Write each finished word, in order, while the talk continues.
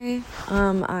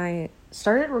I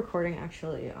started recording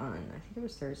actually on, I think it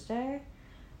was Thursday,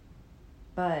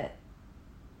 but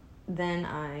then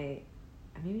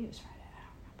maybe it was Friday, I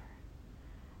don't remember.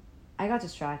 I got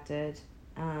distracted,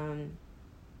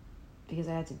 because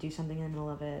I had to do something in the middle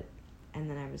of it, and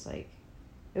then I was like,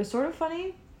 it was sort of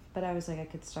funny, but I was like, I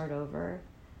could start over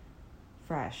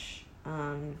fresh,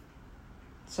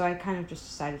 so I kind of just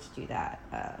decided to do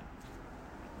that.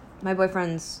 My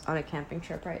boyfriend's on a camping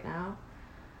trip right now,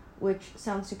 which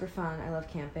sounds super fun. I love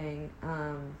camping,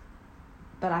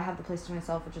 but I have the place to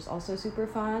myself, which is also super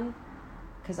fun,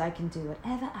 because I can do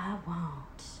whatever I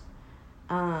want,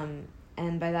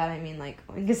 and by that I mean, like,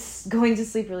 going to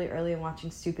sleep really early and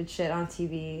watching stupid shit on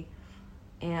TV,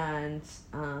 and,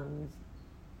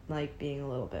 like, being a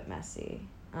little bit messy,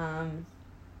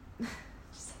 just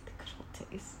like the good old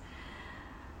days,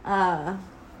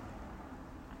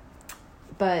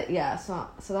 but yeah, so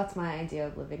that's my idea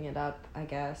of living it up, I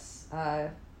guess. I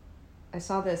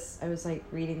saw this, I was, like,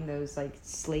 reading those, like,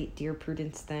 Slate Dear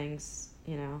Prudence things,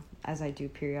 you know, as I do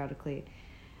periodically,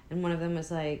 and one of them was,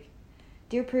 like,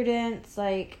 Dear Prudence,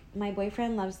 like, my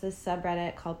boyfriend loves this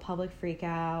subreddit called Public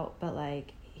Freakout, but,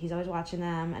 like, he's always watching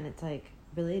them, and it's, like,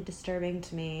 really disturbing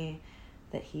to me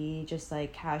that he just,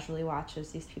 like, casually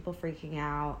watches these people freaking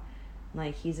out,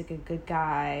 like, he's, like, a good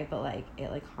guy, but, like,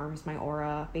 it, like, harms my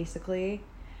aura, basically.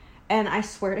 And I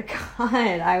swear to God,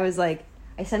 I was like,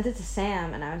 I sent it to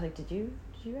Sam, and I was like, did you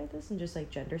write this and just, like,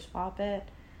 gender swap it?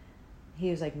 He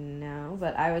was like, no,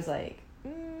 but I was like,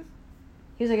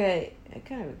 He was like, I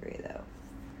kind of agree, though.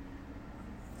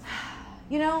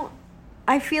 You know,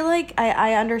 I feel like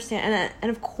I understand, and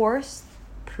of course,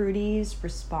 Prudy's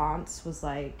response was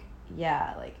like,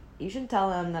 yeah, like, you should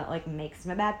tell him that, like, makes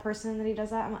him a bad person that he does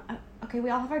that. I'm like, okay, we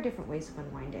all have our different ways of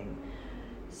unwinding.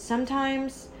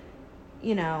 Sometimes,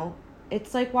 you know,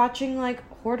 it's like watching, like,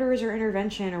 Hoarders or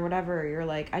Intervention or whatever. You're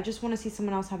like, I just want to see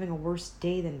someone else having a worse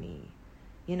day than me,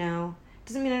 you know?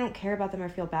 Doesn't mean I don't care about them or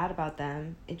feel bad about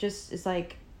them. It just is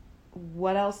like,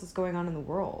 what else is going on in the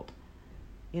world,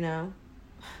 you know?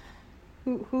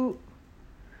 Who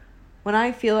when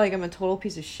I feel like I'm a total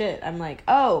piece of shit, I'm like,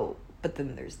 oh, but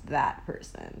then there's that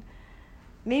person.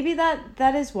 Maybe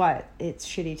that is why it's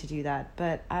shitty to do that,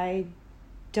 but I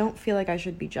don't feel like I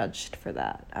should be judged for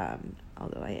that,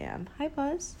 although I am. Hi,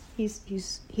 Buzz.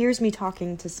 He's hears me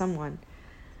talking to someone,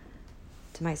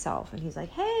 to myself, and he's like,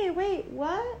 hey, wait,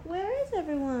 what? Where is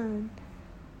everyone?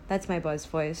 That's my Buzz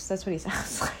voice. That's what he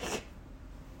sounds like.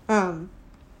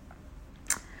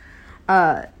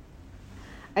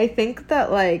 I think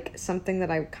that, like, something that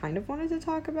I kind of wanted to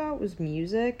talk about was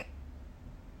music.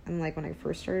 And, like, when I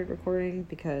first started recording,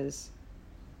 because,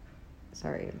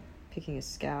 sorry, I'm picking a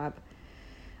scab.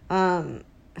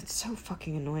 It's so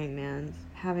fucking annoying, man.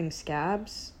 Having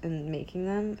scabs and making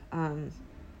them. I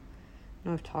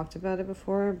know I've talked about it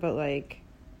before, but, like,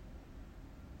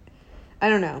 I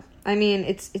don't know. I mean,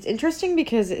 it's interesting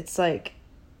because it's, like,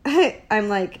 I'm,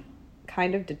 like,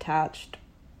 kind of detached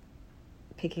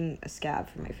picking a scab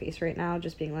from my face right now,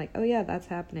 just being like, oh yeah, that's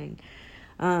happening,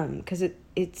 because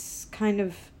it's kind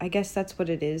of, I guess that's what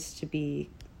it is to be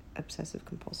obsessive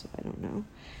compulsive. I don't know,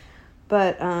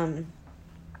 but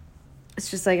it's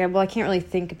just like, I can't really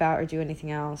think about or do anything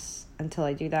else until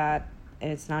I do that,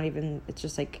 and it's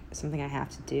just like something I have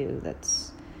to do.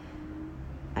 That's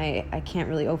I can't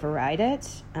really override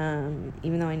it,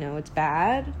 even though I know it's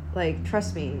bad. Like,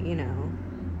 trust me, you know,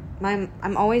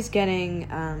 I'm always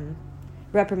getting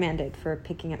reprimanded for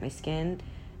picking at my skin,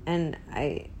 and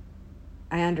I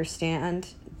understand.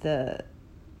 The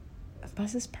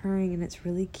Buzz is purring, and it's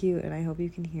really cute, and I hope you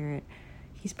can hear it.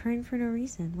 He's purring for no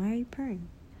reason. Why are you purring?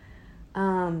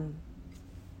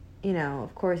 You know,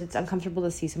 of course, it's uncomfortable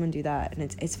to see someone do that,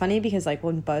 and it's funny because, like,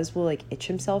 when Buzz will, like, itch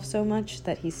himself so much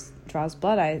that he draws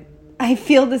blood, I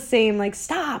feel the same, like,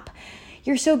 stop,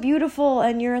 you're so beautiful,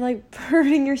 and you're, like,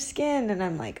 burning your skin, and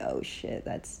I'm like, oh shit,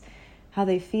 that's how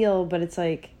they feel. But it's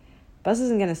like, Buzz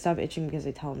isn't gonna stop itching because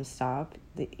I tell him to stop.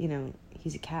 You know,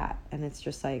 he's a cat, and it's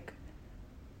just like,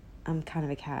 I'm kind of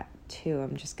a cat too.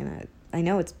 I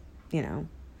know it's, you know,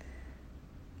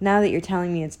 now that you're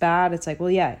telling me it's bad, it's like, well,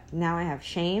 yeah, now I have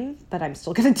shame, but I'm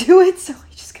still gonna do it, so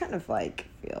I just kind of, like,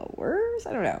 feel worse.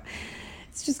 I don't know.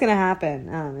 It's just gonna happen.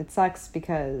 It sucks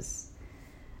because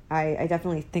I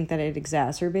definitely think that it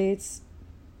exacerbates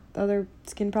other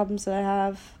skin problems that I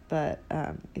have, but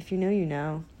if you know, you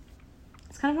know.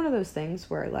 It's kind of one of those things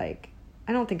where, like,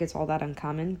 I don't think it's all that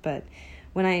uncommon, but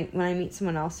when I meet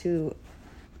someone else who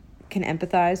can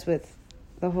empathize with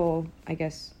the whole, I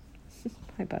guess,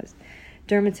 hi Buzz,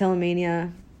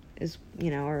 dermatillomania is,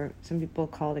 you know, or some people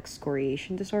call it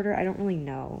excoriation disorder. I don't really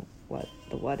know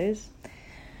what is,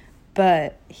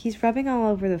 But he's rubbing all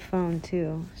over the phone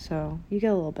too, so you get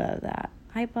a little bit of that.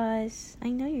 Hi, Buzz. I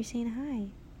know you're saying hi.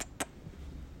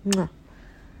 Mwah.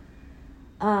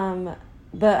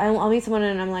 But I'll meet someone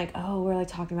and I'm like, oh, we're like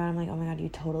talking about it. I'm like, oh my God, you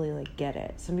totally like get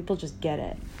it. Some people just get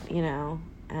it, you know?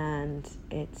 And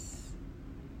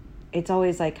it's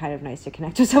always like kind of nice to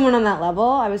connect with someone on that level.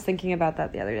 I was thinking about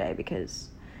that the other day because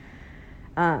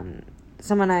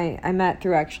someone I met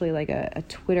through actually like a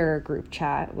Twitter group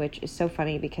chat, which is so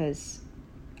funny because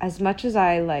as much as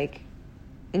I like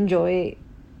enjoy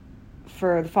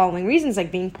for the following reasons, like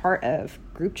being part of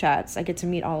group chats, I get to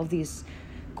meet all of these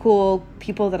cool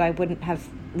people that I wouldn't have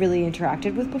really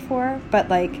interacted with before. But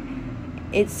like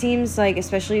it seems like,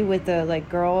 especially with the like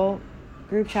girl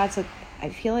group chats, that I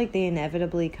feel like they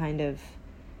inevitably kind of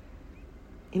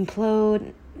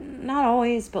implode. Not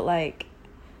always, but like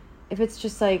if it's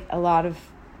just like a lot of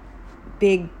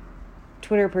big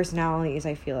Twitter personalities,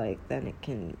 I feel like then it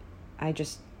can, I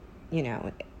just, you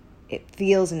know, it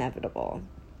feels inevitable.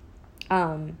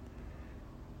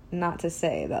 Not to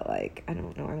say that like, I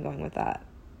don't know where I'm going with that.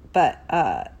 But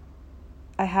I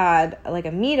had like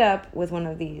a meetup with one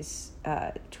of these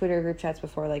Twitter group chats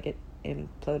before like it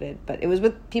imploded, but it was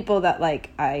with people that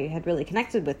like I had really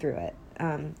connected with through it,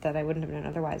 that I wouldn't have known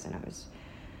otherwise, and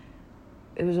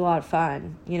it was a lot of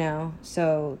fun, you know.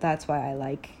 So that's why I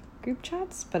like group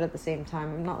chats, but at the same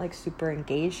time I'm not like super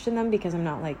engaged in them because I'm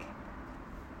not like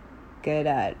good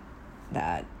at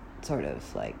that sort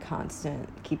of like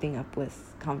constant keeping up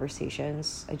with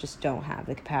conversations. I just don't have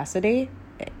the capacity,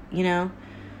 you know.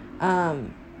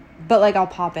 But like I'll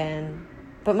pop in,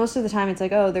 but most of the time it's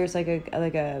like, oh, there's like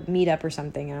a meetup or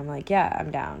something, and I'm like, yeah,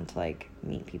 I'm down to like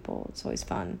meet people. It's always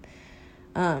fun.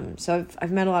 So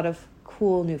I've met a lot of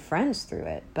cool new friends through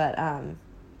it, but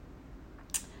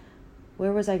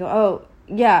where was I go? Oh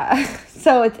yeah.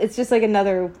 So it's just like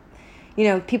another, you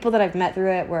know, people that I've met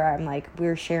through it where I'm like,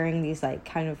 we're sharing these like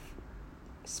kind of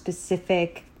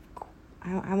specific, I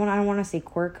don't want to say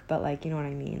quirk, but like, you know what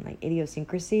I mean? Like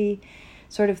idiosyncrasy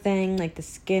sort of thing, like the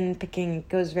skin picking. It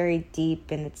goes very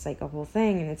deep and it's like a whole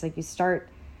thing. And it's like you start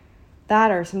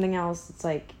that or something else. It's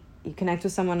like you connect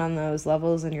with someone on those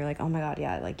levels and you're like, oh my God,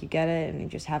 yeah, like you get it. And you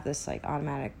just have this like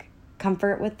automatic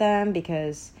comfort with them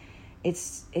because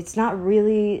it's not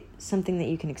really something that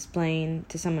you can explain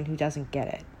to someone who doesn't get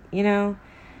it, you know?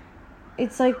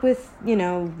 It's like with, you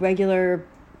know, regular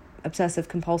obsessive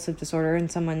compulsive disorder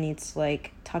and someone needs to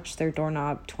like touch their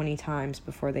doorknob 20 times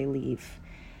before they leave,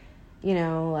 you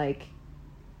know, like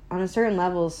on a certain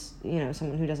levels, you know,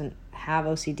 someone who doesn't have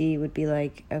OCD would be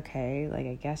like, okay, like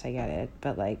I guess I get it,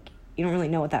 but like you don't really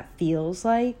know what that feels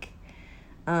like.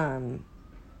 And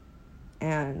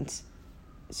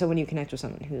so when you connect with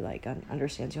someone who like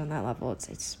understands you on that level,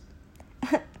 it's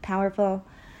powerful.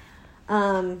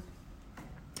 I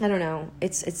don't know.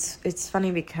 It's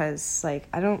funny because like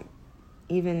I don't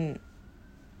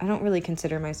really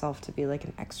consider myself to be like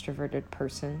an extroverted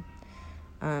person,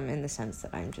 in the sense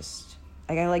that I'm just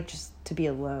like, I like just to be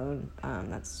alone.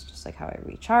 That's just like how I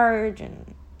recharge,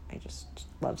 and I just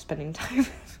love spending time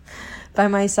by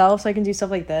myself so I can do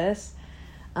stuff like this.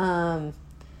 And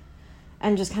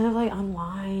just kind of like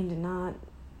unwind and not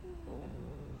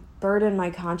burden my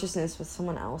consciousness with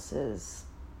someone else's,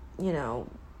 you know,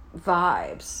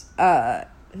 vibes.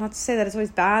 Not to say that it's always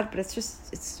bad, but it's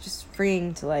just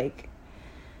freeing to like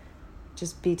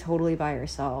just be totally by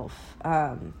yourself.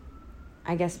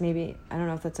 I guess maybe, I don't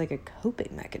know if that's like a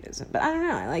coping mechanism, but I don't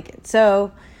know, I like it.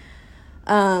 So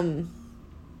I'm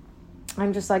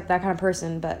just like that kind of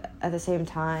person, but at the same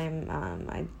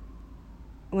time,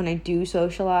 when I do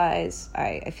socialize,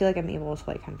 I feel like I'm able to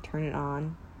like kind of turn it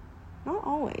on. Not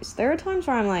always. There are times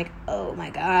where I'm like, oh my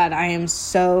God, I am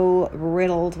so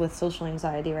riddled with social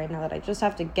anxiety right now that I just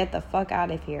have to get the fuck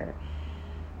out of here.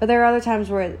 But there are other times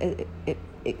where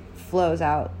it flows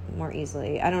out more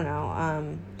easily. I don't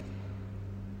know.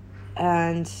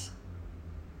 And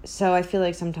so I feel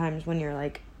like sometimes when you're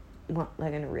like in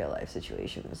a real life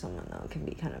situation with someone, though, it can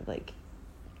be kind of like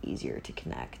easier to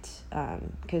connect.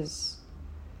 'Cause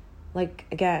like,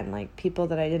 again, like people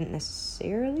that I didn't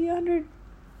necessarily I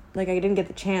didn't get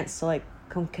the chance to like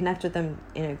connect with them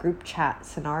in a group chat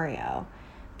scenario,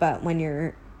 but when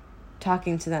you're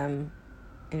talking to them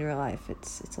in real life,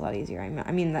 it's a lot easier.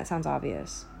 I mean, that sounds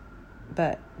obvious,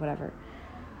 but whatever.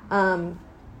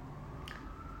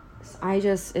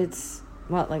 It's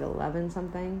what, like 11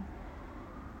 something.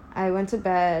 I went to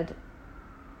bed.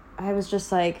 I was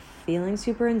just like feeling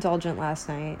super indulgent last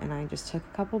night, and I just took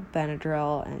a couple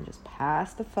Benadryl and just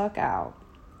passed the fuck out,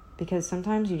 because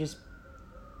sometimes you just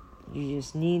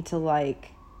need to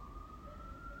like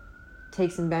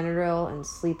take some Benadryl and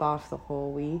sleep off the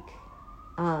whole week.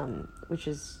 which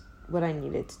is what I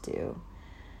needed to do.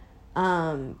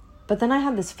 But then I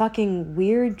had this fucking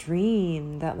weird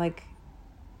dream that, like,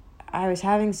 I was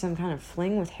having some kind of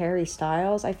fling with Harry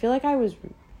Styles. I feel like I was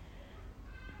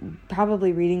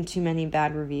probably reading too many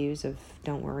bad reviews of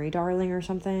Don't Worry, Darling or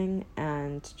something,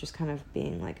 and just kind of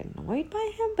being, like, annoyed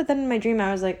by him. But then in my dream,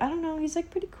 I was like, I don't know, he's, like,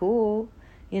 pretty cool,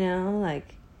 you know?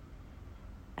 Like,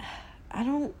 I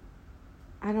don't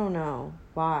know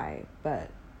why, but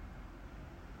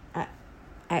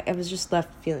I was just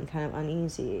left feeling kind of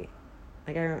uneasy.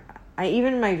 Like, I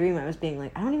even in my dream, I was being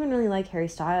like, I don't even really like Harry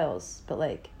Styles, but,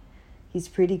 like, he's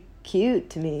pretty cute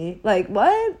to me. Like,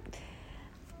 what?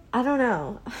 I don't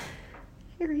know.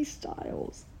 Harry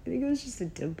Styles. I think it was just the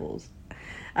dimples.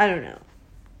 I don't know.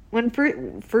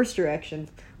 When First Direction,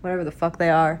 whatever the fuck they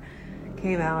are,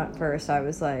 came out at first, I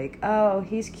was like, oh,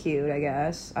 he's cute, I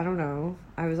guess. I don't know.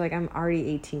 I was like, I'm already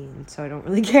 18, so I don't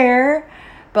really care.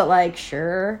 But, like,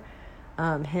 sure.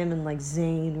 Him and, like,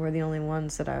 Zayn were the only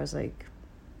ones that I was like,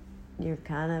 you're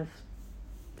kind of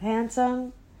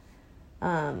handsome.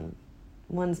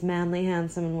 One's manly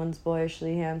handsome and one's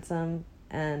boyishly handsome.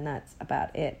 And that's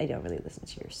about it. I don't really listen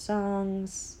to your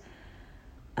songs.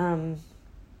 I don't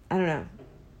know.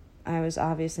 I was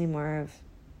obviously more of,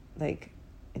 like,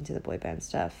 into the boy band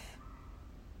stuff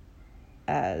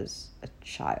as a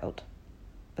child.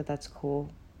 But that's cool.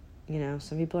 You know,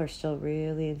 some people are still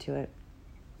really into it.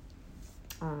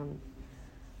 I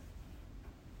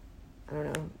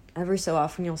don't know. Every so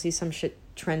often you'll see some shit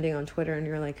trending on Twitter and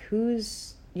you're like,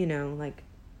 who's, you know, like,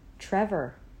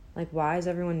 Trevor? Like, why is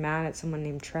everyone mad at someone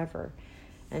named Trevor?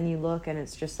 And you look and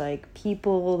it's just, like,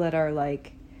 people that are,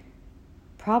 like,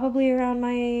 probably around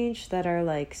my age that are,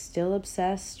 like, still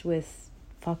obsessed with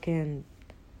fucking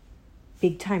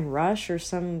Big Time Rush or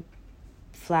some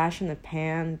flash in the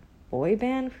pan boy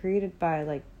band created by,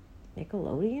 like,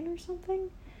 Nickelodeon or something.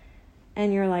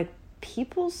 And you're like,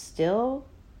 people still,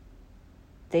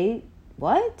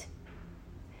 what?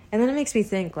 And then it makes me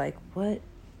think, like, what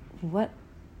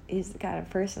is the kind of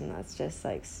person that's just,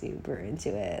 like, super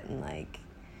into it? And, like,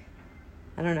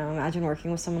 I don't know, imagine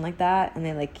working with someone like that and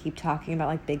they, like, keep talking about,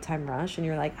 like, Big Time Rush and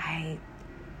you're like, I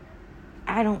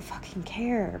don't fucking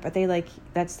care, but they, like,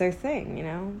 that's their thing, you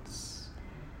know?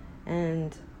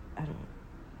 And I don't,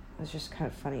 it's just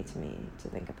kind of funny to me to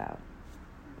think about,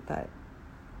 but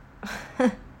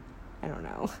I don't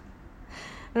know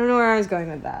where I was going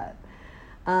with that.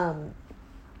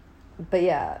 But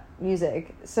yeah,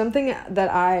 music. Something that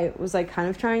I was, like, kind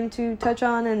of trying to touch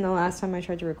on in the last time I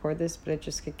tried to record this, but it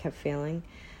just kept failing.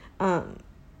 I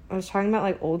was talking about,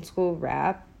 like, old school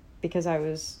rap because I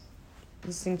was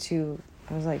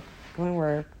like, going to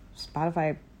work,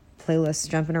 Spotify playlists,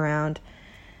 jumping around,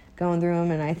 going through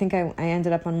them, and I think I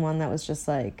ended up on one that was just,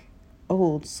 like,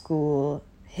 old school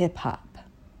hip-hop.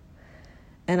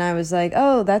 And I was like,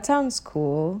 oh, that sounds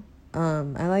cool.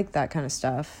 I like that kind of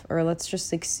stuff. Or let's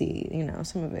just, like, see, you know,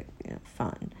 some of it, you know,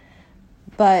 fun.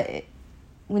 But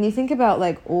when you think about,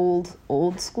 like, old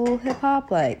school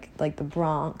hip-hop, like the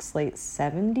Bronx, late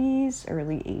 70s,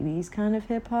 early 80s kind of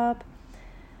hip-hop,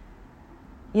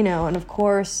 you know, and of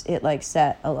course it, like,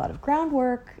 set a lot of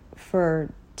groundwork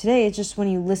for today. It's just when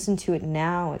you listen to it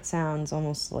now, it sounds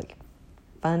almost, like,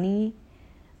 funny.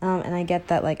 And I get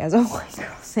that, like, as a white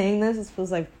girl saying this, it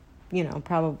feels like, you know,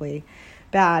 probably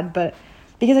bad, but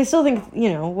because I still think,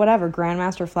 you know, whatever,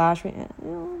 Grandmaster Flash, you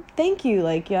know, thank you,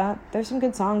 like, yeah, there's some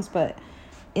good songs, but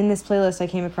in this playlist I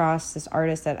came across this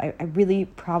artist that I really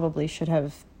probably should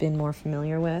have been more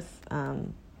familiar with,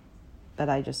 but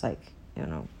I just, like, you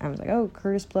know, I was like, oh,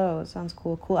 Curtis Blow, sounds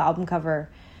cool album cover,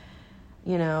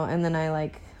 you know, and then I,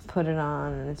 like, put it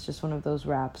on, and it's just one of those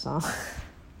rap songs.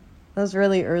 Those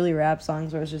really early rap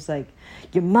songs where it's just like,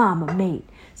 your mama made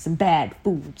some bad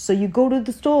food, so you go to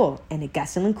the store and it got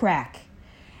selling crack.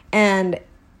 And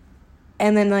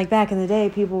then, like, back in the day,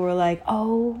 people were like,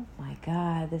 oh my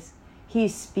God,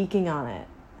 he's speaking on it.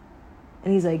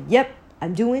 And he's like, yep,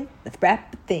 I'm doing the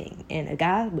rap thing. And a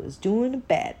guy was doing a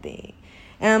bad thing.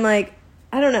 And I'm like,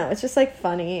 I don't know, it's just, like,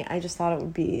 funny. I just thought it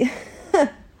would be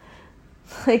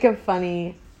like a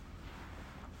funny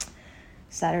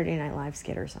Saturday Night Live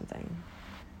skit or something.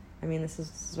 I mean, this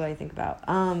is what I think about.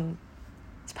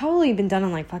 It's probably been done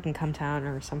on, like, fucking Come Town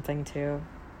or something too.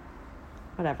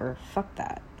 Whatever, fuck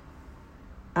that.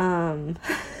 I'm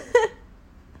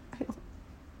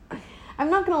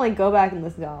not gonna, like, go back and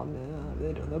listen to, oh man,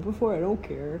 they done that before, I don't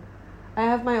care. I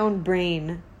have my own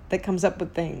brain that comes up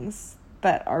with things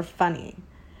that are funny.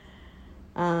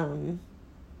 I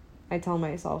tell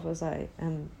myself as I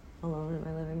am alone in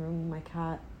my living room, my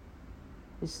cat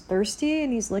is thirsty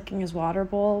and he's licking his water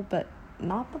bowl, but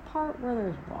not the part where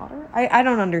there's water. I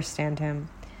don't understand him.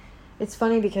 It's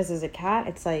funny because as a cat,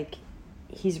 it's like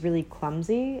he's really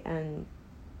clumsy and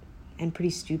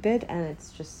pretty stupid, and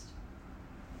it's just,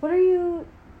 what are you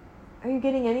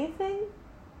getting anything?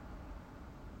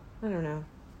 I don't know.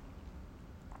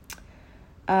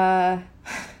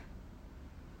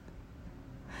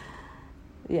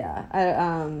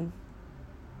 Yeah,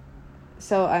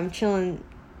 so I'm chilling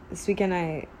this weekend.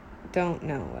 I don't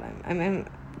know what I'm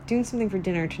doing something for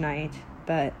dinner tonight,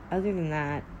 but other than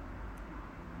that,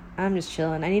 I'm just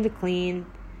chilling. I need to clean.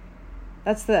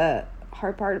 That's the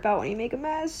hard part about when you make a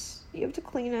mess. You have to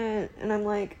clean it, and I'm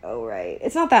like, oh, right.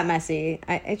 It's not that messy.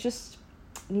 It just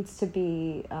needs to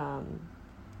be,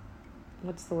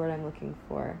 what's the word I'm looking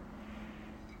for?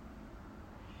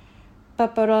 I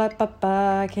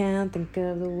can't think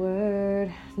of the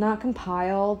word. Not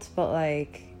compiled, but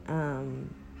like,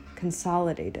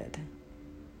 consolidated.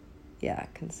 Yeah,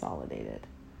 consolidated.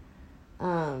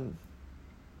 I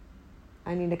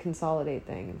need to consolidate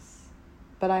things,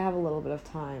 but I have a little bit of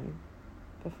time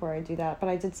before I do that. But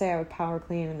I did say I would power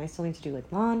clean, and I still need to do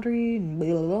like laundry and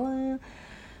blah, blah, blah.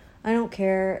 I don't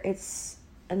care. It's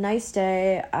a nice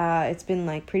day. It's been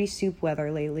like pretty soup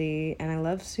weather lately, and I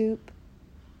love soup.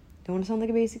 Don't want to sound like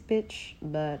a basic bitch,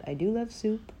 but I do love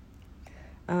soup.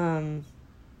 And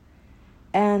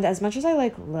as much as I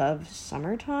like love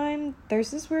summertime, there's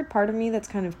this weird part of me that's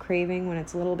kind of craving when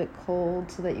it's a little bit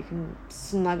cold, so that you can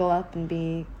snuggle up and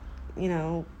be, you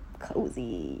know,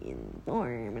 cozy and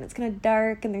warm, and it's kind of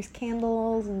dark and there's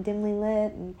candles and dimly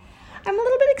lit, and I'm a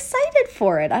little bit excited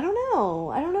for it. I don't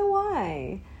know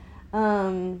why.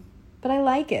 But I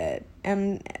like it,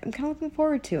 and I'm kind of looking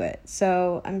forward to it.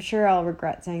 So I'm sure I'll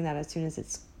regret saying that as soon as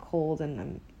it's cold and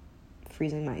I'm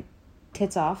freezing my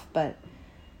tits off, but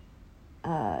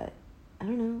I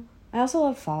don't know. I also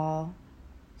love fall,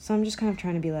 so I'm just kind of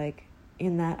trying to be like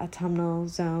in that autumnal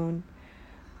zone.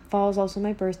 Fall is also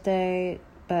my birthday,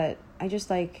 but I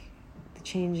just like the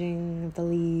changing of the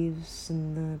leaves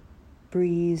and the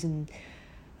breeze, and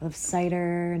I love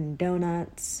cider and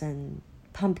donuts and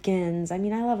pumpkins. I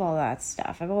mean, I love all that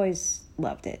stuff. I've always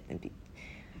loved it.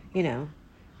 You know,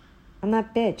 I'm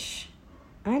that bitch.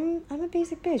 I'm a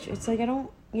basic bitch. It's like I don't,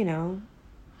 you know,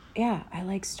 yeah, I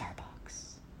like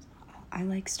Starbucks.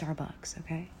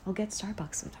 Okay? I'll get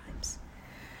Starbucks sometimes.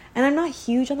 And I'm not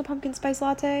huge on the pumpkin spice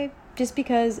latte, just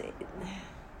because I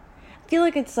feel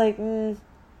like it's like,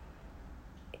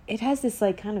 it has this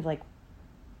like kind of like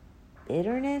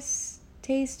bitterness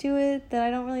taste to it that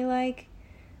I don't really like.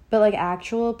 But like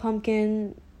actual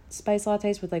pumpkin spice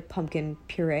lattes with like pumpkin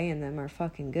puree in them are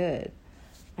fucking good.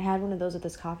 I had one of those at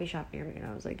this coffee shop near me, and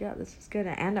I was like, yeah, this is good.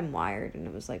 And I'm wired, and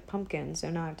it was like pumpkin, so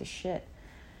now I have to shit.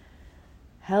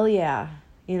 Hell yeah,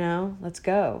 you know, let's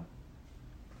go.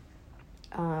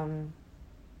 I don't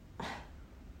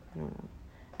know.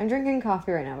 I'm drinking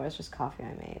coffee right now, but it's just coffee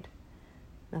I made.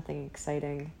 Nothing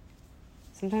exciting.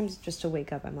 Sometimes just to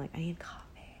wake up, I'm like, I need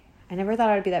coffee. I never thought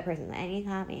I'd be that person. I need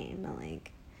coffee, but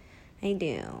like, I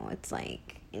do. It's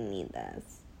like, I need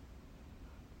this.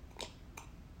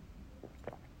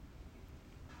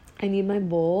 I need my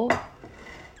bowl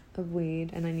of weed,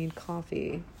 and I need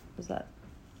coffee. What's that?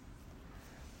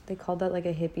 They called that like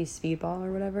a hippie speedball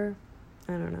or whatever.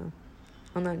 I don't know.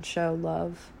 On that show,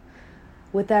 Love.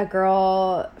 With that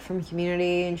girl from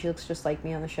Community, and she looks just like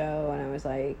me on the show, and I was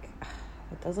like,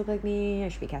 it does look like me. I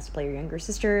should be cast to play your younger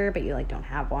sister, but you like don't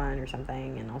have one or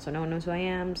something, and also no one knows who I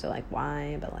am, so like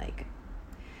why? But like,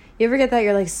 you ever get that?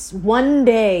 You're like, one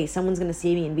day someone's gonna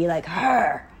see me and be like,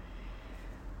 her.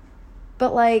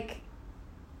 But like,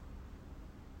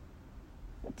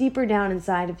 deeper down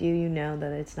inside of you, you know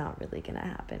that it's not really gonna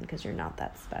happen because you're not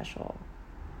that special.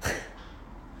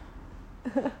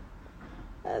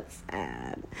 That's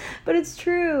sad, but it's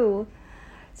true.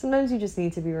 Sometimes you just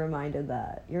need to be reminded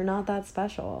that you're not that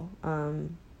special,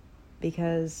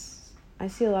 because I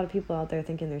see a lot of people out there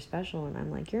thinking they're special, and I'm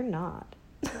like, you're not.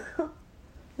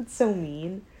 It's so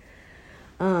mean.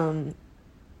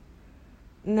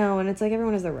 No, and it's like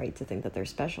everyone has the right to think that they're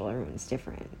special. Everyone's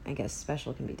different. I guess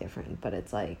special can be different, but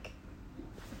it's like,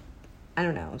 I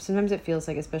don't know. Sometimes it feels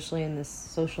like, especially in this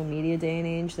social media day and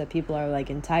age, that people are like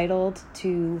entitled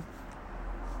to,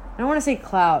 I don't want to say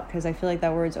clout, because I feel like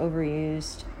that word's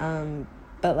overused,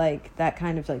 but like that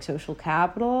kind of like social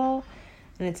capital.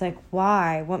 And it's like,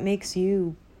 why? What makes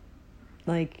you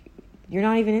like, you're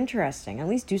not even interesting? At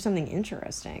least do something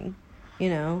interesting, you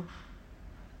know?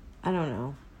 I don't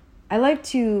know. I like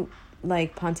to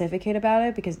like pontificate about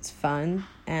it because it's fun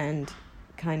and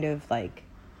kind of like,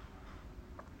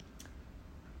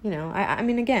 you know, I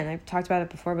mean, again, I've talked about it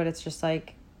before, but it's just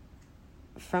like,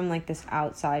 from like this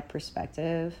outside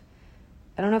perspective.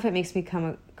 I don't know if it makes me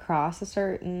come across a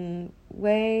certain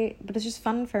way, but it's just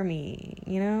fun for me,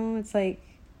 you know? It's like,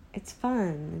 it's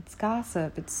fun, it's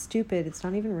gossip, it's stupid, it's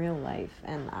not even real life,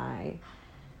 and I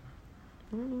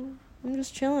don't know, I'm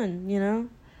just chilling, you know?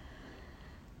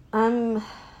 I'm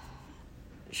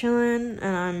chilling,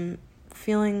 and I'm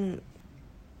feeling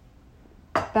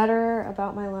better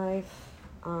about my life,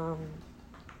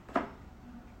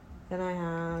 than I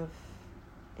have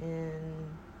in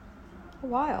a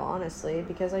while, honestly,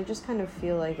 because I just kind of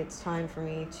feel like it's time for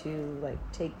me to like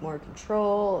take more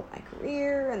control of my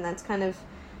career, and that's kind of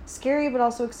scary but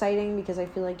also exciting because I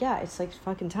feel like, yeah, it's like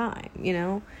fucking time, you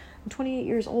know? I'm 28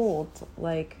 years old,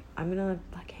 like I'm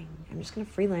just gonna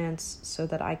freelance so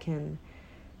that I can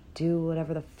do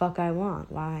whatever the fuck I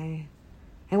want. Why?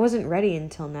 I wasn't ready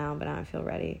until now, but now I feel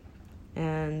ready,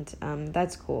 and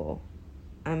that's cool.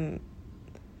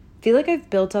 Feel like I've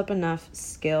built up enough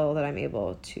skill that I'm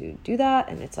able to do that,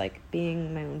 and it's like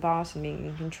being my own boss and being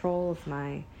in control of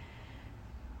my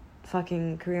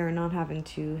fucking career and not having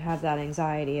to have that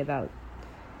anxiety about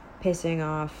pissing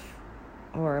off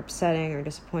or upsetting or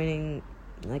disappointing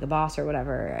like a boss or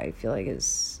whatever. I feel like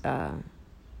is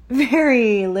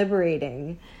very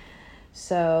liberating.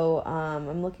 So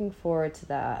I'm looking forward to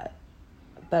that,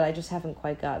 but I just haven't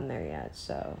quite gotten there yet.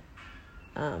 So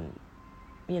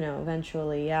you know,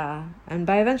 eventually, yeah. And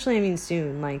by eventually, I mean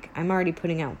soon. Like, I'm already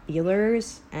putting out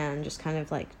feelers and just kind of,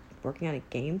 like, working on a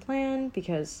game plan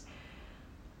because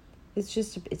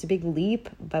it's a big leap,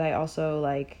 but I also,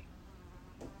 like,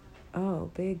 oh,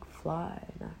 big fly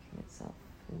knocking itself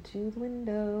into the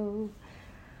window.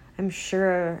 I'm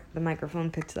sure the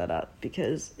microphone picked that up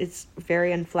because it's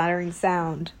very unflattering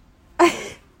sound.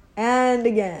 And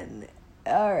again,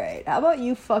 all right, how about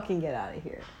you fucking get out of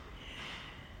here?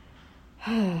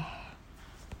 All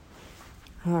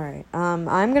right. I'm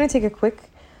gonna take a quick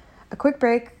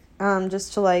break.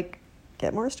 Just to like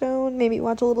get more stoned. Maybe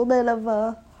watch a little bit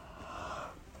of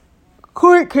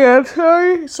Court Camp.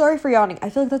 Sorry for yawning.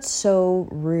 I feel like that's so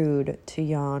rude to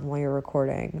yawn while you're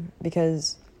recording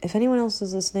because if anyone else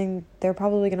is listening, they're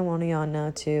probably gonna want to yawn now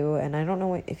too. And I don't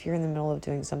know if you're in the middle of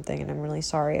doing something, and I'm really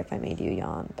sorry if I made you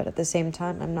yawn. But at the same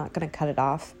time, I'm not gonna cut it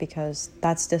off because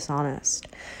that's dishonest.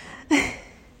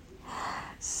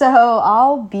 So,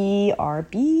 I'll be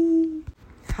RB.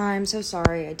 Hi, I'm so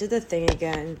sorry. I did the thing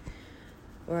again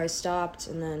where I stopped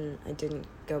and then I didn't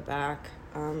go back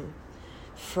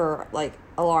for, like,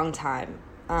 a long time.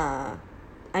 I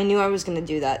knew I was going to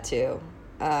do that, too,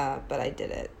 but I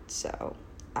did it. So,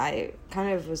 I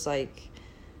kind of was like,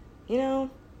 you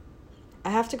know, I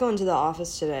have to go into the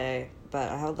office today, but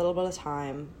I have a little bit of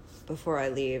time before I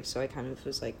leave, so I kind of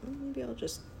was like, maybe I'll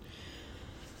just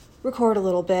record a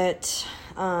little bit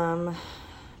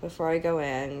before I go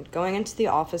in. Going into the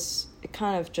office, it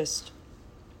kind of just,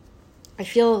 I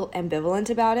feel ambivalent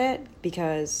about it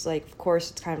because, like, of course,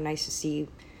 it's kind of nice to see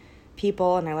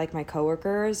people and I like my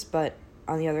coworkers, but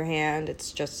on the other hand,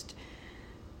 it's just,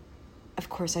 of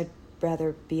course, I'd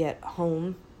rather be at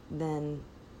home than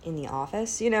in the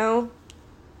office, you know?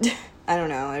 I don't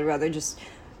know. I'd rather just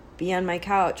be on my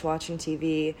couch watching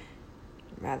TV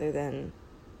rather than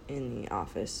in the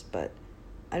office, but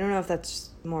I don't know if that's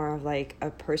more of like a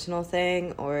personal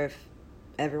thing or if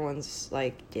everyone's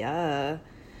like, yeah,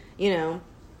 you know,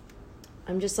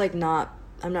 I'm just like I'm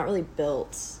not really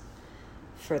built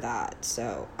for that.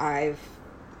 So I've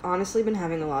honestly been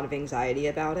having a lot of anxiety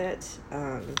about it,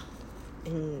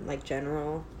 in like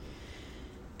general.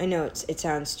 I know it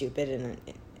sounds stupid and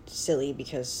it's silly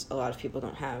because a lot of people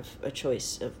don't have a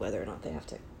choice of whether or not they have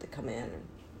to come in, or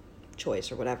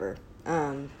choice or whatever.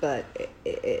 But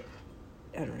it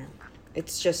I don't know.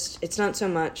 It's not so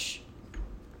much,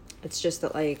 it's just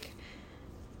that, like,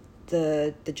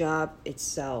 the job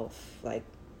itself, like,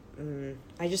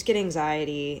 I just get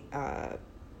anxiety,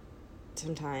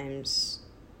 sometimes.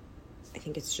 I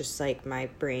think it's just, like, my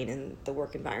brain and the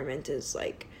work environment is,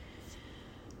 like,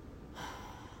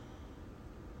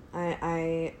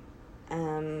 I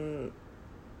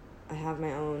have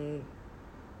my own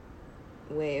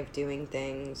way of doing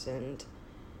things, and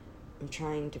I'm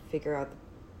trying to figure out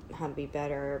how to be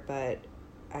better, but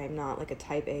I'm not like a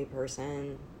type A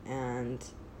person, and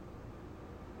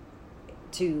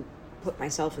to put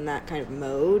myself in that kind of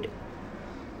mode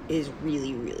is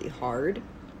really, really hard.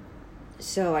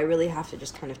 So I really have to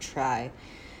just kind of try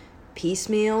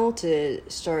piecemeal to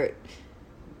start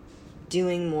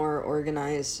doing more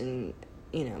organized and,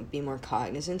 you know, be more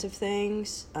cognizant of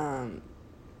things.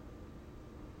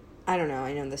 I don't know,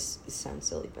 I know this sounds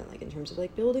silly, but, like, in terms of,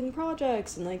 like, building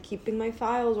projects and, like, keeping my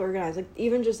files organized, like,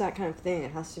 even just that kind of thing,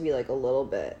 it has to be, like, a little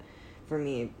bit for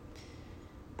me,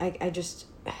 I just,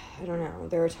 I don't know.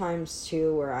 There are times,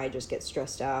 too, where I just get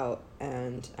stressed out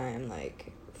and I'm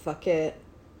like, fuck it,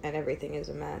 and everything is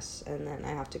a mess, and then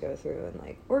I have to go through and,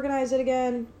 like, organize it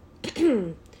again.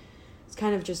 It's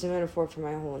kind of just a metaphor for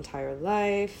my whole entire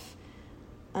life.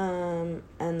 And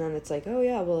then it's like, oh,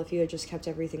 yeah, well, if you had just kept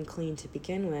everything clean to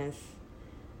begin with,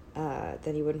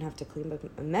 then you wouldn't have to clean up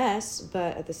a mess.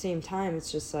 But at the same time,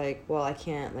 it's just like, well, I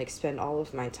can't, like, spend all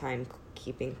of my time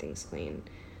keeping things clean.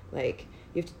 Like,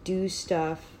 you have to do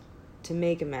stuff to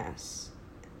make a mess,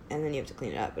 and then you have to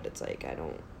clean it up. But it's like,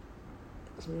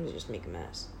 sometimes just make a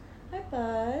mess. Hi,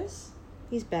 Buzz.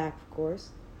 He's back, of course.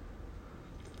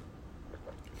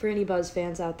 For any Buzz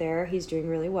fans out there, he's doing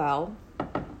really well.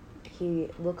 He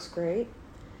looks great.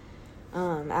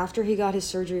 After he got his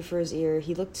surgery for his ear,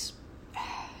 he looked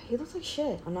like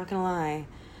shit. I'm not gonna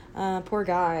lie. Poor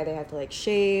guy. They had to, like,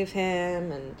 shave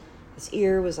him, and his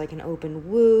ear was like an open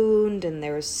wound, and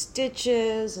there was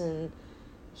stitches, and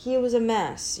he was a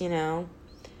mess, you know.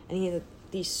 And he had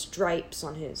these stripes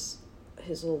on his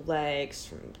little legs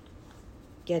from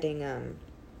getting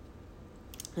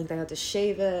like they had to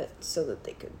shave it so that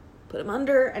they could put him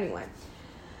under. Anyway,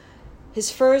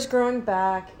 his fur is growing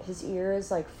back. His ear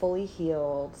is, like, fully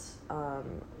healed.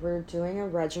 We're doing a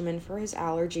regimen for his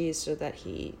allergies so that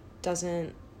he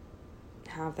doesn't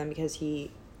have them, because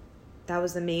that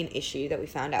was the main issue that we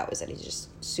found out, was that he's just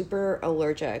super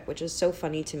allergic, which is so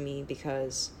funny to me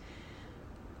because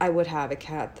I would have a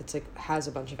cat that's, like, has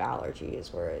a bunch of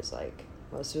allergies, whereas, like,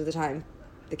 most of the time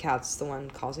the cat's the one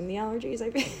causing the allergies, I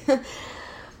think.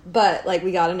 But, like,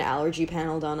 we got an allergy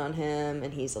panel done on him,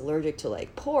 and he's allergic to,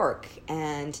 like, pork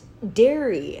and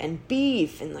dairy and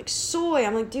beef and, like, soy.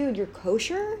 I'm like, dude, you're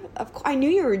kosher? I knew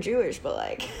you were Jewish, but,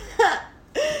 like,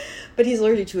 but he's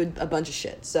allergic to a bunch of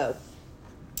shit. So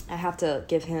I have to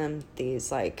give him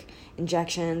these, like,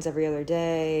 injections every other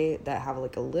day that have,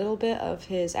 like, a little bit of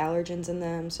his allergens in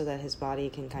them so that his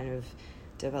body can kind of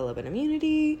develop an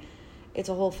immunity. It's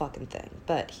a whole fucking thing.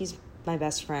 But he's my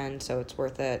best friend, so it's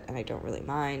worth it, and I don't really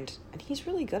mind. And he's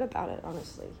really good about it,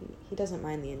 honestly. He doesn't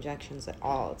mind the injections at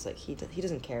all. It's like he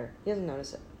doesn't care. He doesn't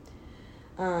notice it.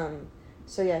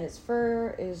 So yeah, his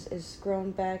fur is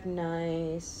grown back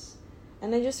nice,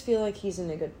 and I just feel like he's in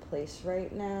a good place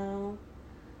right now.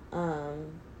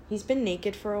 He's been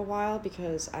naked for a while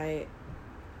because I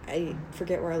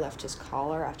forget where I left his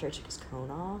collar after I took his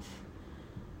cone off,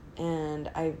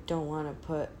 and I don't want to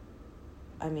put,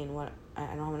 I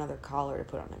don't have another collar to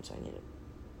put on him, so I need to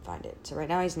find it. So right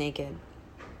now he's naked,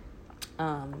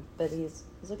 but he's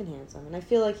looking handsome, and I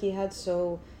feel like he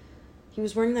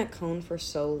was wearing that cone for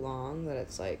so long that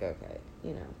it's like, okay,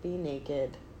 you know, be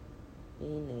naked,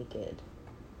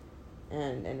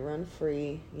 and run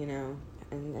free, you know,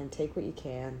 and take what you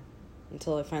can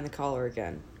until I find the collar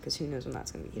again, because who knows when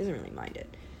that's going to be. He doesn't really mind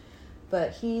it.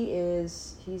 But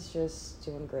he's just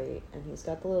doing great, and he's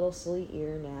got the little silly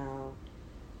ear now,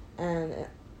 and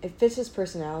it fits his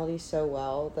personality so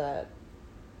well that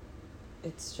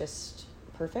it's just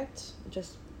perfect. It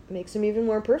just makes him even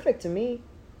more perfect to me.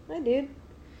 Hi, dude.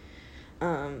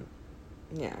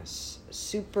 Yes,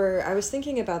 super. I was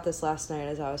thinking about this last night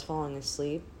as I was falling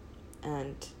asleep,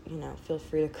 and, you know, feel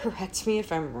free to correct me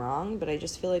if I'm wrong, but I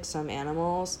just feel like some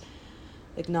animals,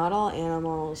 like, not all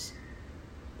animals,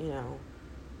 you know,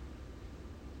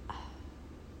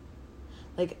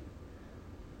 like,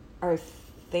 are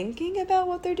thinking about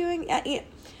what they're doing. Yeah.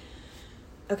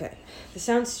 Okay, this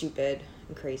sounds stupid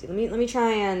and crazy. Let me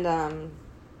try and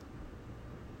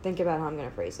think about how I'm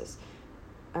gonna phrase this,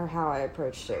 or how I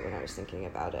approached it when I was thinking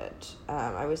about it.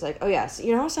 I was like, oh yes,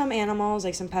 you know, some animals,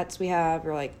 like some pets we have,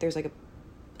 or like there's like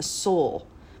a soul,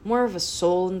 more of a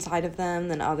soul inside of them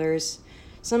than others.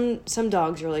 Some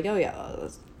dogs are like, oh yeah,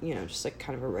 you know, just like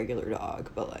kind of a regular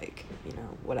dog, but like, you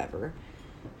know, whatever.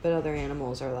 But other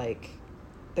animals are like,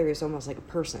 there's almost like a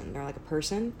person. They're like a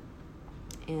person.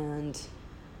 And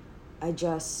I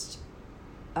just,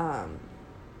 I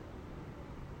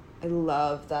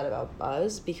love that about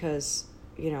Buzz, because,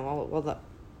 you know, all the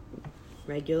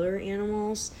regular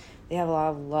animals, they have a lot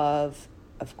of love,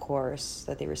 of course,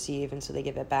 that they receive, and so they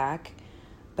give it back.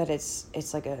 But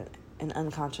it's like an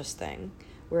unconscious thing.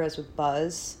 Whereas with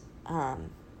Buzz,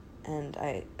 and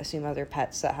I assume other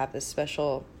pets that have this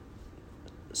special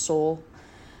soul,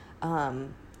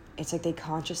 it's like they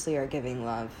consciously are giving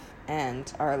love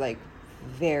and are like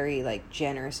very like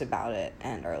generous about it,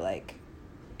 and are like,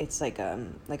 it's like a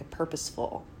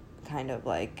purposeful kind of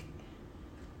like,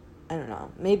 I don't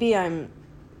know, maybe I'm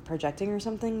projecting or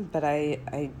something, but I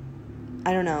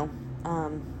don't know.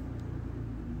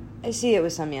 I see it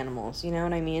with some animals, you know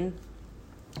what I mean?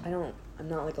 I I'm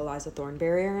not like Eliza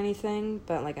Thornberry or anything,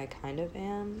 but like I kind of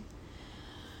am.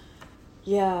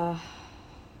 Yeah,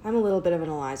 I'm a little bit of an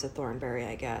Eliza Thornberry,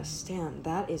 I guess. Damn,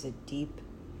 that is a deep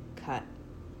cut.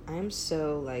 I'm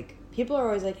so like, people are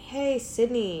always like, hey,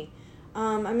 Sydney,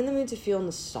 I'm in the mood to feel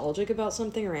nostalgic about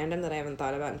something random that I haven't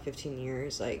thought about in 15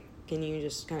 years. Like, can you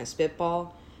just kind of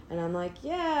spitball? And I'm like,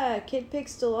 yeah, Kid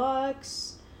Pix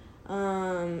Deluxe,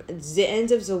 the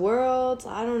End of the World,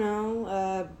 I don't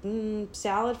know,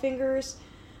 Salad Fingers.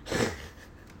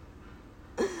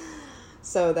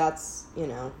 So that's, you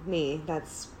know, me.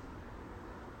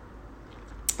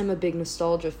 I'm a big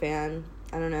nostalgia fan.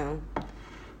 I don't know.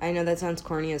 I know that sounds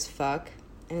corny as fuck,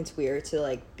 and it's weird to,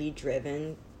 like, be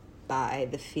driven by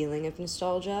the feeling of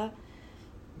nostalgia,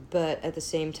 but at the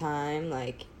same time,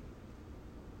 like,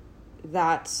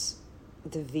 that's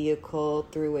the vehicle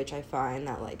through which I find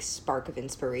that, like, spark of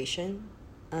inspiration,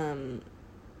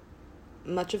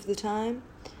 much of the time.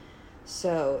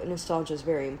 So nostalgia is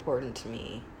very important to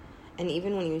me. And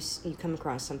even when you come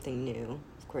across something new,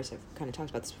 of course I've kind of talked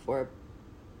about this before,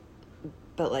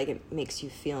 but like it makes you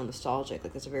feel nostalgic.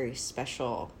 Like, that's a very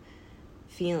special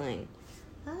feeling.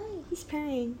 Hi, he's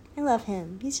purring. I love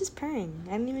him. He's just purring.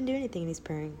 I didn't even do anything and he's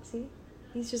purring. See?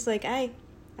 He's just like, I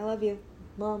love you.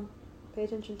 Mom, pay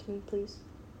attention to me, please.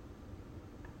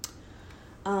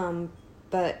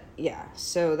 But yeah,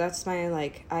 so that's my,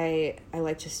 like, I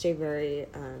like to stay very,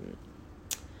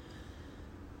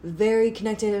 very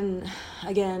connected, and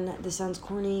again, this sounds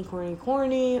corny,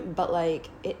 but like,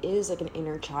 it is like an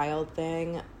inner child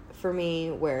thing for me,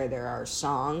 where there are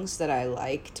songs that I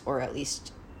liked, or at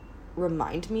least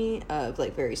remind me of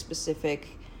like very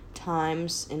specific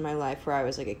times in my life where I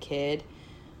was like a kid.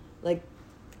 Like,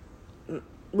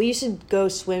 we used to go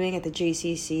swimming at the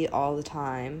JCC all the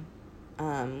time,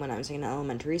 when I was in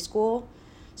elementary school.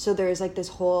 So there's like this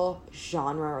whole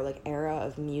genre or like era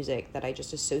of music that I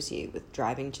just associate with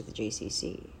driving to the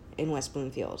JCC in West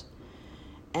Bloomfield.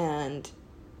 And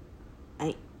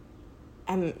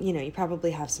I'm, you know, you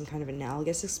probably have some kind of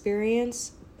analogous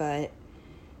experience, but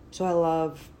so I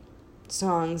love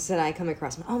songs that I come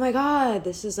across. Oh my God,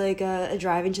 this is like a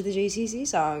driving to the JCC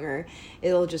song, or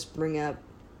it'll just bring up,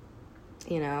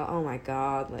 you know, oh my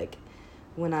God, like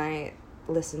when I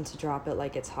listen to Drop It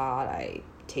Like It's Hot, it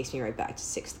takes me right back to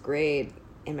 6th grade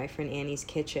in my friend Annie's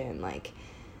kitchen. Like,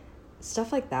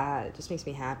 stuff like that, it just makes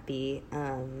me happy.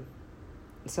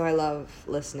 So I love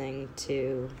listening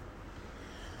to,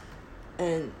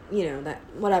 and you know, that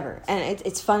whatever. And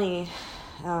it's funny,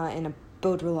 in a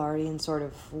Baudrillardian sort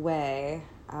of way.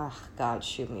 God,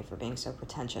 shoot me for being so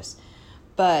pretentious,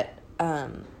 but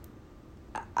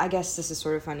I guess this is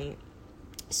sort of funny.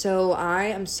 So I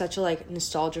am such a, like,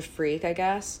 nostalgia freak, I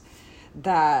guess,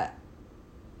 that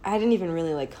I didn't even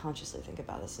really, like, consciously think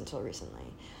about this until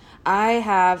recently. I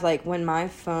have, like, when my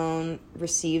phone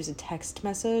receives a text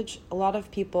message, a lot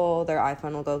of people, their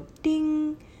iPhone will go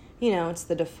ding. You know, it's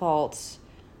the default,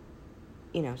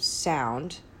 you know,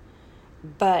 sound.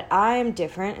 But I'm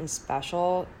different and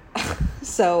special.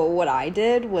 So what I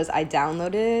did was I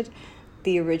downloaded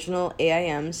the original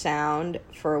AIM sound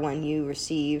for when you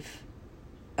receive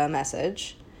a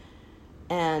message,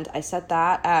 and I set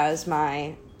that as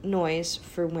my noise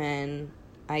for when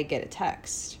I get a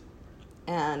text.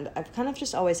 And I've kind of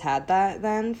just always had that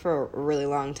then for a really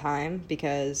long time,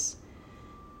 because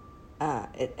I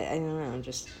don't know,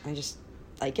 I just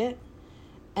like it.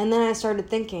 And then I started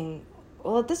thinking,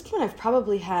 well, at this point I've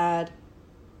probably had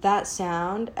that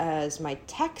sound as my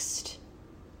text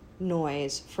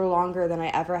noise for longer than I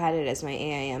ever had it as my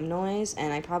AIM noise,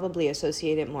 and I probably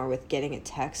associate it more with getting a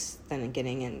text than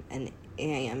getting an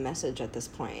AIM message at this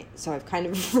point. So I've kind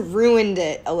of ruined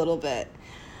it a little bit.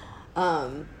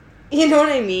 You know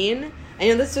what I mean? I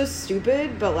know that's so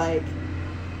stupid, but like,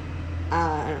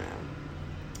 I don't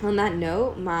know. On that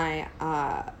note,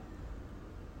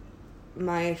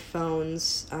 my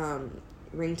phone's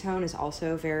ringtone is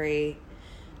also very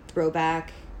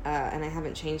throwback, and I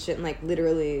haven't changed it in like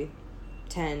literally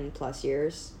 10 plus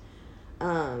years.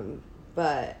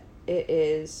 But it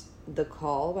is The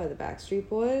Call by the Backstreet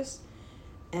Boys,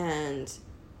 and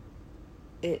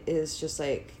it is just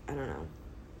like, I don't know.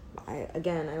 I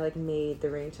like made the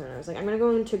ringtone. I was like, I'm gonna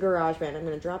go into GarageBand. I'm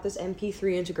gonna drop this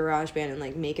MP3 into GarageBand and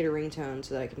like make it a ringtone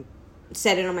so that I can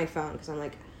set it on my phone, because I'm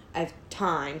like, I have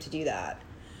time to do that.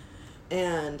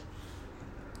 And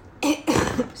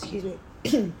excuse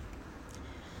me.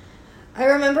 I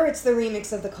remember it's the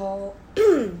remix of The Call,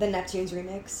 the Neptunes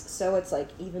remix, so it's like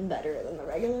even better than the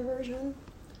regular version.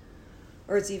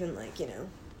 Or it's even like, you know,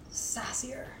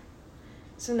 sassier.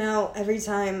 So now every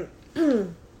time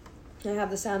I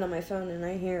have the sound on my phone and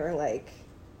I hear like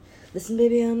Listen,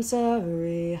 baby, I'm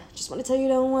sorry. Just want to tell you,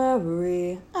 don't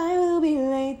worry. I will be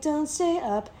late, don't stay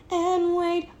up and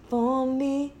wait for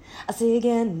me. I'll say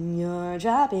again, you're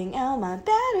dropping out, my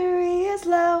battery is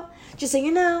low. Just so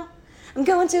you know, I'm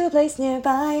going to a place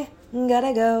nearby,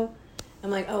 gotta go.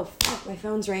 I'm like, oh, fuck, my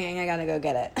phone's ringing, I gotta go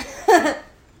get it.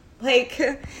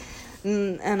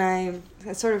 And I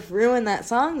sort of ruined that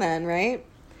song then, right?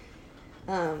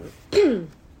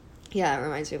 Yeah, it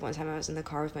reminds me of one time I was in the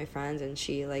car with my friend and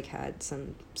she, like, had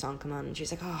some song come on and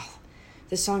she's like, oh,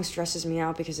 this song stresses me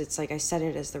out because it's like I set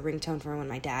it as the ringtone for when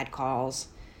my dad calls.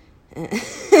 And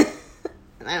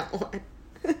I don't want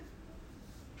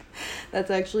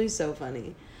That's actually so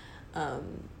funny.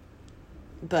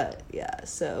 But, yeah,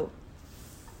 so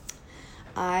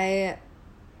I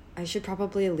should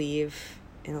probably leave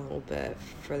in a little bit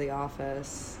for the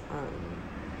office.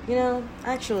 You know,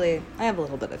 actually, I have a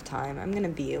little bit of time. I'm going to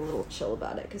be a little chill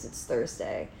about it because it's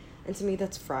Thursday. And to me,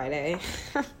 that's Friday.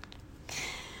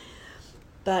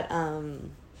 But,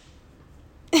 I'm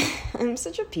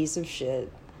such a piece of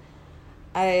shit.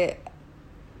 I'm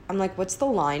like, what's the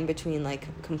line between,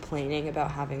 like, complaining about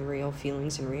having real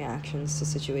feelings and reactions to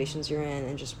situations you're in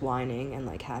and just whining and,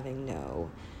 like, having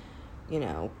no, you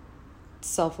know,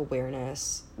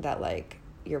 self-awareness that, like,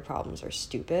 your problems are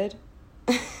stupid?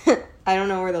 I don't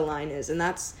know where the line is, and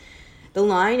the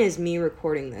line is me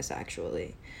recording this,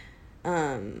 actually,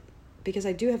 because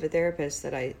I do have a therapist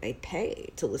that I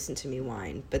pay to listen to me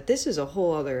whine, but this is a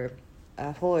whole other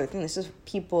thing. This is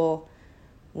people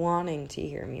wanting to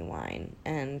hear me whine,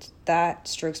 and that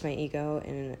strokes my ego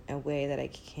in a way that I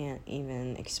can't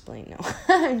even explain. No,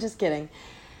 I'm just kidding.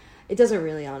 It doesn't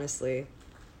really, honestly.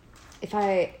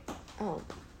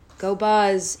 Go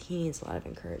Buzz. He needs a lot of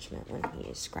encouragement when he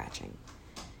is scratching.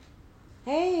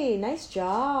 Hey, nice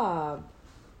job.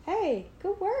 Hey,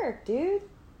 good work, dude.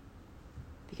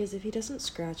 Because if he doesn't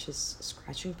scratch his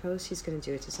scratching post, he's going to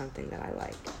do it to something that I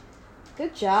like.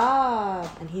 Good job.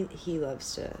 And he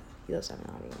loves to have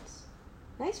an audience.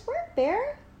 Nice work,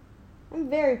 Bear. I'm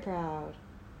very proud.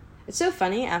 It's so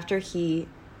funny, after he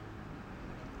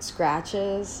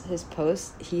scratches his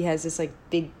post, he has this, like,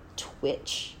 big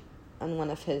twitch on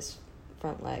one of his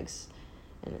front legs.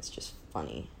 And it's just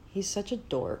funny. He's such a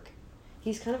dork.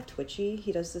 He's kind of twitchy.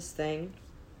 He does this thing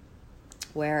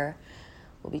where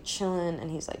we'll be chilling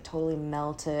and he's, like, totally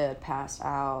melted, passed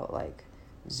out, like,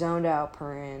 zoned out,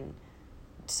 purring,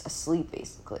 just asleep,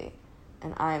 basically.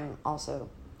 And I'm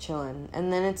also chilling.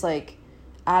 And then it's, like,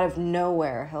 out of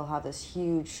nowhere, he'll have this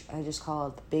huge, I just call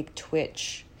it the big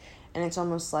twitch. And it's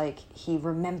almost like he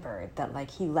remembered that, like,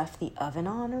 he left the oven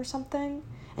on or something.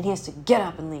 And he has to get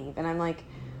up and leave. And I'm like,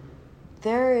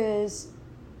 there is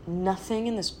nothing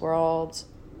in this world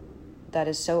that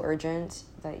is so urgent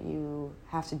that you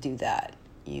have to do that,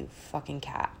 you fucking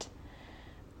cat.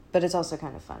 But it's also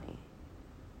kind of funny,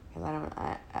 because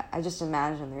I just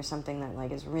imagine there's something that,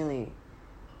 like, is really,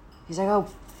 he's like, oh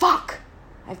fuck,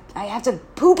 I have to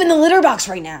poop in the litter box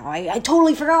right now, I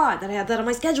totally forgot that I have that on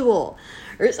my schedule,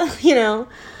 or something, you know.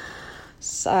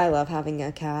 So I love having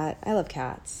a cat. I love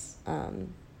cats.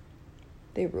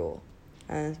 They rule.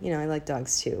 You know, I like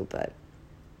dogs too, but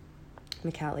I'm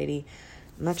a cat lady.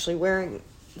 I'm actually wearing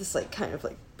this, like, kind of,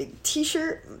 like, big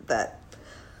t-shirt that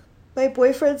my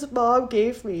boyfriend's mom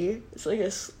gave me. It's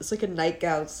like a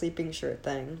nightgown sleeping shirt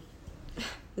thing.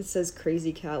 It says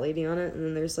Crazy Cat Lady on it, and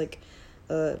then there's, like,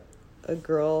 a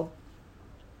girl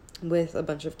with a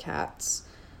bunch of cats,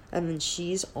 and then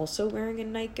she's also wearing a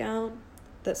nightgown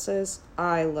that says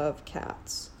I love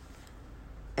cats.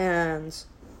 And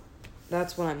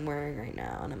that's what I'm wearing right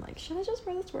now. And I'm like, should I just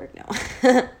wear this to work now?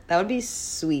 That would be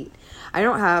sweet. I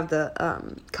don't have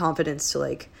the confidence to,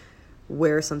 like,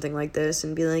 wear something like this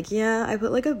and be like, yeah, I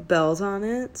put, like, a belt on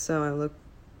it, so I look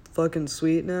fucking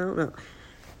sweet now. No.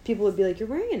 People would be like, you're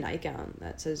wearing a nightgown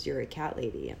that says you're a cat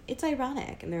lady. It's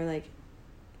ironic. And they're like,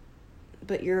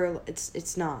 but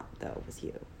it's not, though, with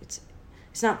you. It's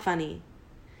not funny.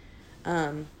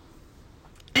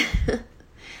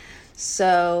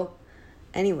 So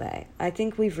anyway, I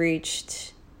think we've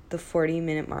reached the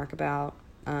 40-minute mark about.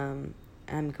 I'm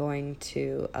going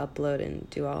to upload and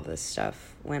do all this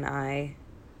stuff when I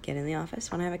get in the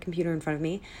office, when I have a computer in front of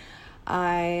me.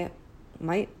 I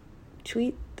might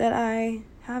tweet that I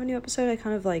have a new episode. I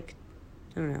kind of, like,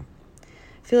 I don't know.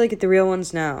 I feel like the real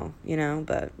ones know, you know,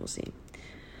 but we'll see.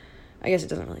 I guess it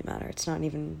doesn't really matter. It's not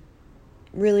even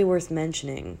really worth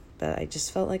mentioning, but I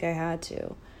just felt like I had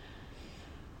to.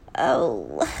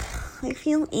 Oh, I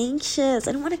feel anxious.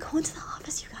 I don't want to go into the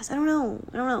office, you guys. I don't know.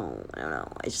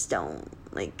 I just don't.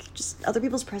 Like, just other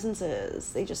people's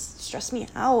presences, they just stress me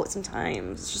out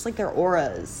sometimes. It's just like their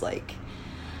auras. Like,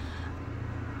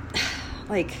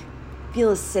 like,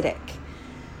 feel acidic.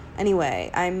 Anyway,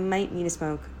 I might need to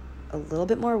smoke a little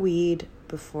bit more weed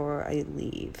before I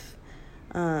leave.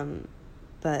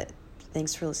 But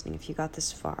thanks for listening if you got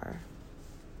this far.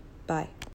 Bye.